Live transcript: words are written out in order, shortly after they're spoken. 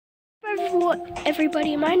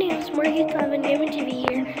Everybody, my name is Morgan Clement Gamer TV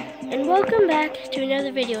here, and welcome back to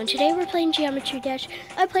another video. And today we're playing Geometry Dash.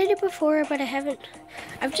 I played it before, but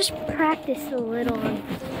I've just practiced a little on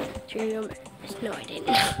Geometry. No, I didn't.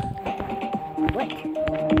 What?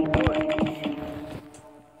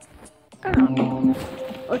 Oh.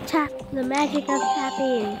 We'll tap the magic of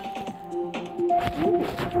tapping.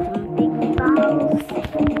 Some big balls.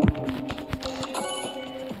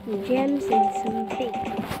 Some gems and some big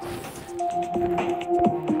balls.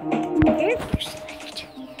 Character select.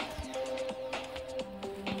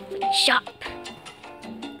 Shop.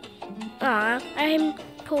 Aw, I'm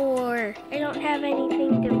poor. I don't have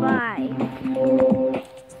anything to buy.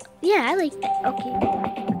 Yeah, I like that. Okay,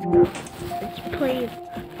 let's go. Let's play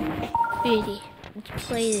Beauty. Let's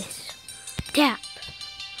play this. Tap.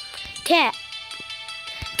 Tap.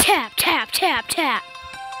 Tap, tap, tap, tap.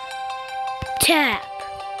 Tap.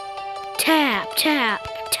 Tap, tap,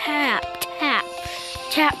 tap, tap.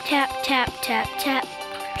 Tap, tap, tap, tap, tap.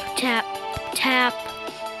 Tap, tap.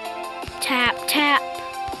 Tap, tap.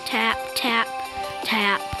 Tap, tap.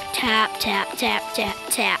 Tap, tap, tap, tap, tap,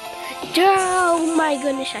 tap. Oh my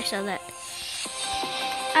goodness, I saw that.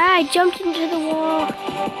 I jumped into the wall.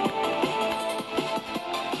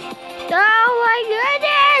 Oh my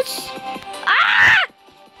goodness! Ah!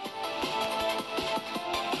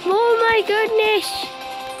 Oh my goodness!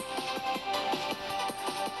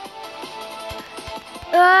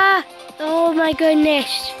 Ah! Oh my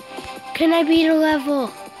goodness! Can I beat a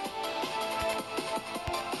level?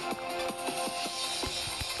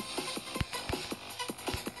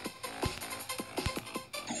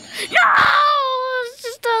 No! This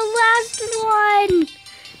is the last one!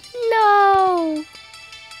 No!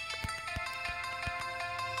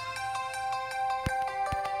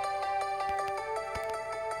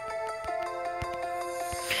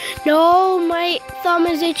 No, my thumb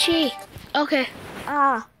is itchy. Okay.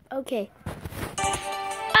 Okay.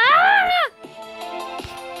 Ah!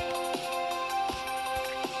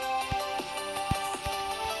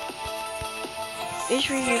 This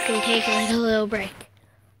where you can take like a little break.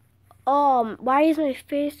 Why is my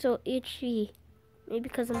face so itchy? Maybe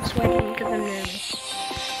because I'm sweating because I'm nervous.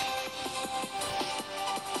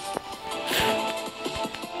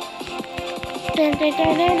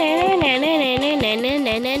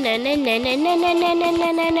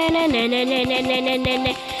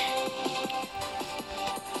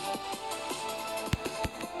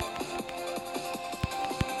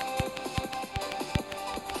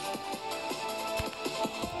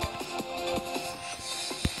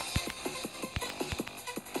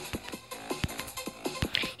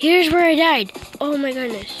 Here's where I died. Oh my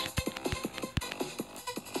goodness.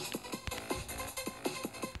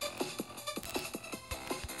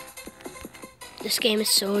 This game is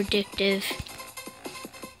so addictive.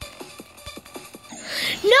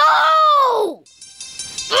 No!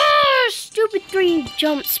 Stupid 3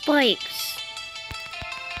 jump spikes.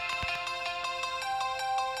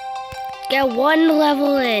 Get 1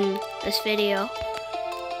 level in this video.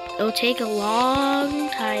 It'll take a long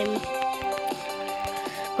time.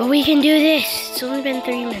 But we can do this. It's only been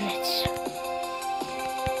 3 minutes.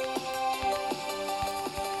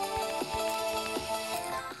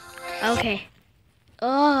 Okay.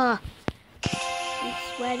 Oh, I'm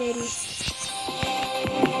sweating.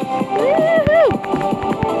 Woohoo!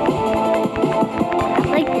 I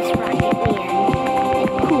like this Rocket Man.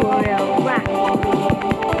 Cool little Rocket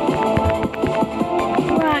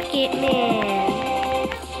Man. Rocket Man.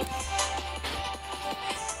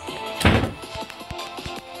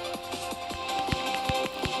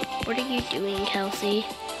 What are you doing, Kelsey?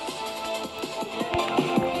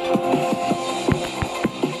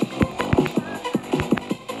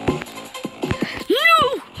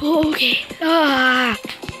 Okay. Ah.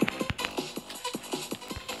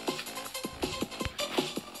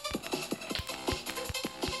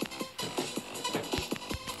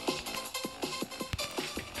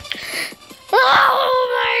 Oh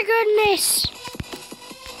my goodness.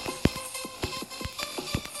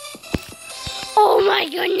 Oh my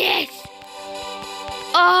goodness.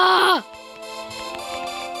 Ah.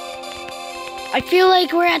 I feel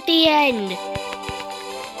like we're at the end.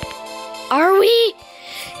 Are we?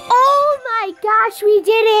 Oh my gosh, we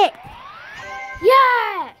did it!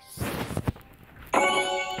 Yes!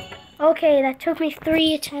 Okay, that took me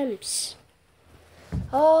 3 attempts.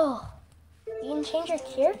 Oh, you can change your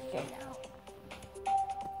character now.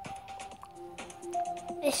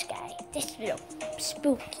 This guy, this little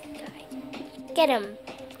spooky guy. Get him.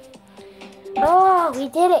 Oh, we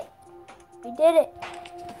did it. We did it.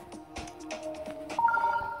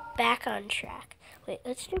 Back on track. Wait,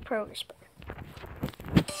 let's do progress bar.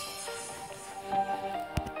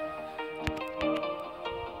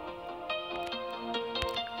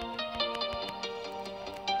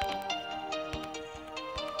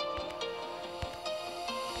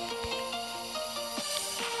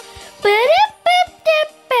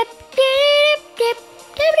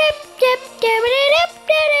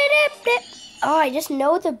 I just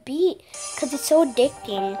know the beat because it's so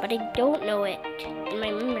addicting, but I don't know it in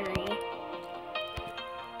my memory.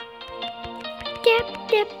 Dip,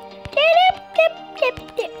 dip, dip, dip, dip,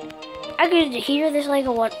 dip. I could hear this like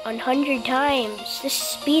 100 times. This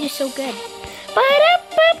speed is so good.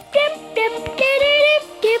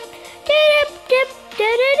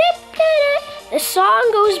 The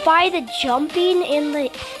song goes by the jumping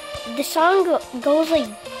and the song goes like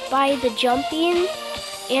by the jumping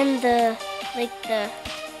and the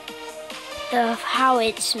how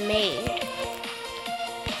it's made.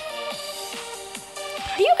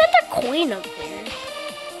 How do you get that coin up there?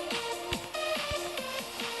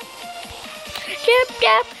 Dip,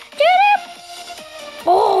 dip, dip.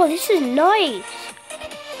 Oh, this is nice.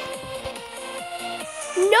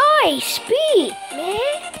 Nice beat,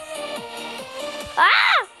 man.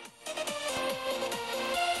 Ah!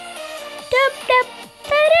 Dip, dip,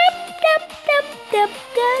 dip, dip, dip, dip,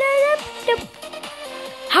 dip, dip.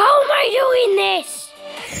 How am I doing this?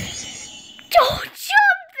 Don't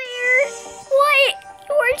jump there. What?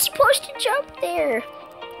 You weren't supposed to jump there.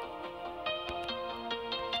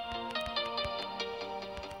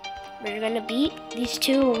 We're gonna beat these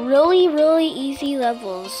two really, really easy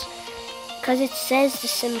levels because it says the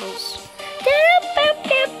symbols.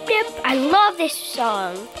 I love this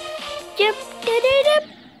song.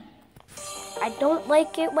 I don't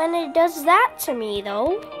like it when it does that to me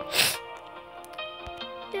though.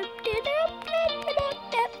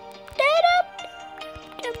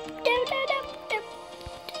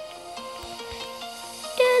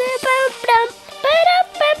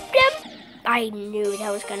 I knew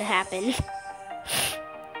that was gonna happen.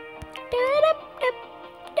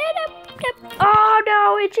 Oh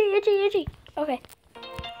no, itchy, itchy, itchy. Okay.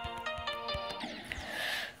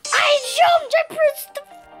 I jumped, I pressed the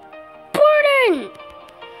button.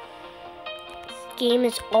 This game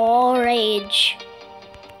is all rage.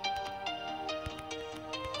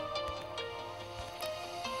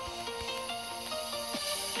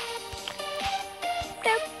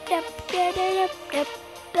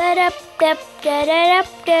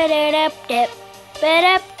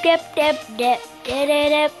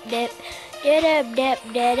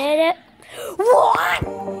 What?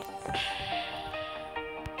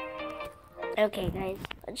 Okay, guys,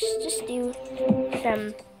 let's just do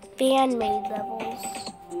some fan-made levels.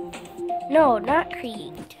 No, not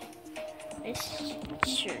create. Let's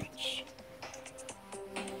search.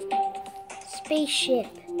 Spaceship.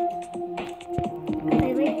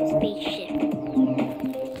 I like the spaceship.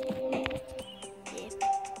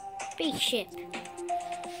 Spaceship.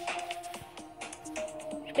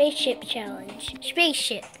 Spaceship challenge.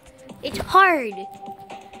 Spaceship. It's hard.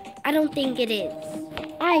 I don't think it is.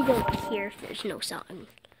 I don't care if there's no song.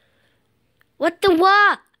 What the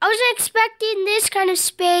what? I wasn't expecting this kind of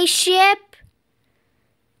spaceship.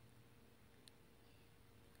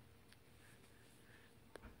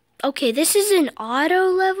 Okay, this is an auto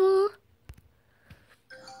level.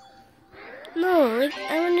 No, like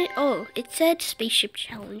I want to. Oh, it said spaceship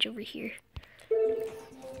challenge over here.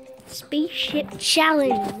 Spaceship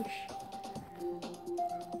challenge.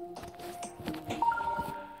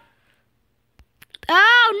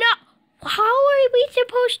 Oh no! How are we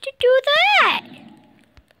supposed to do that?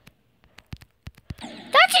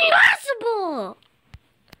 That's impossible!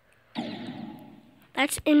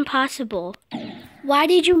 That's impossible. Why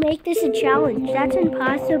did you make this a challenge? That's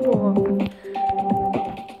impossible.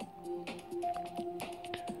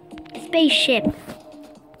 Spaceship.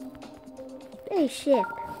 Spaceship.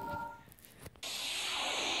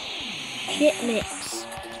 Ship mix.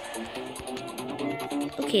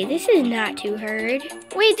 Okay, this is not too hard.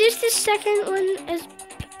 Wait, this is the second one as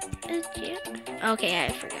yeah. Okay, I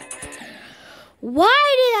forgot. Why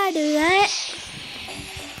did I do that?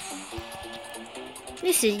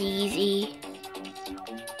 This is easy.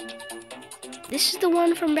 This is the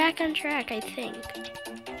one from Back on Track, I think.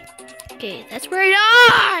 Okay, that's where I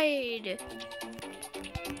died!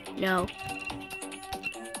 No.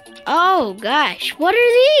 Oh gosh, what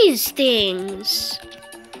are these things?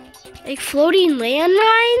 Like floating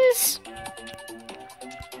landmines?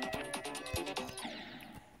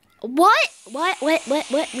 What?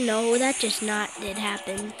 What? No, that just not did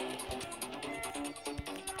happen.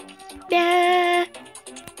 Da,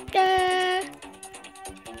 da.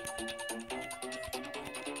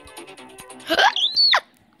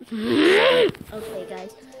 Okay,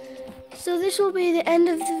 guys. So this will be the end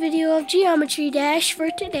of the video of Geometry Dash for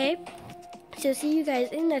today. So see you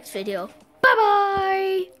guys in the next video.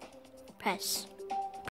 Bye-bye. Press.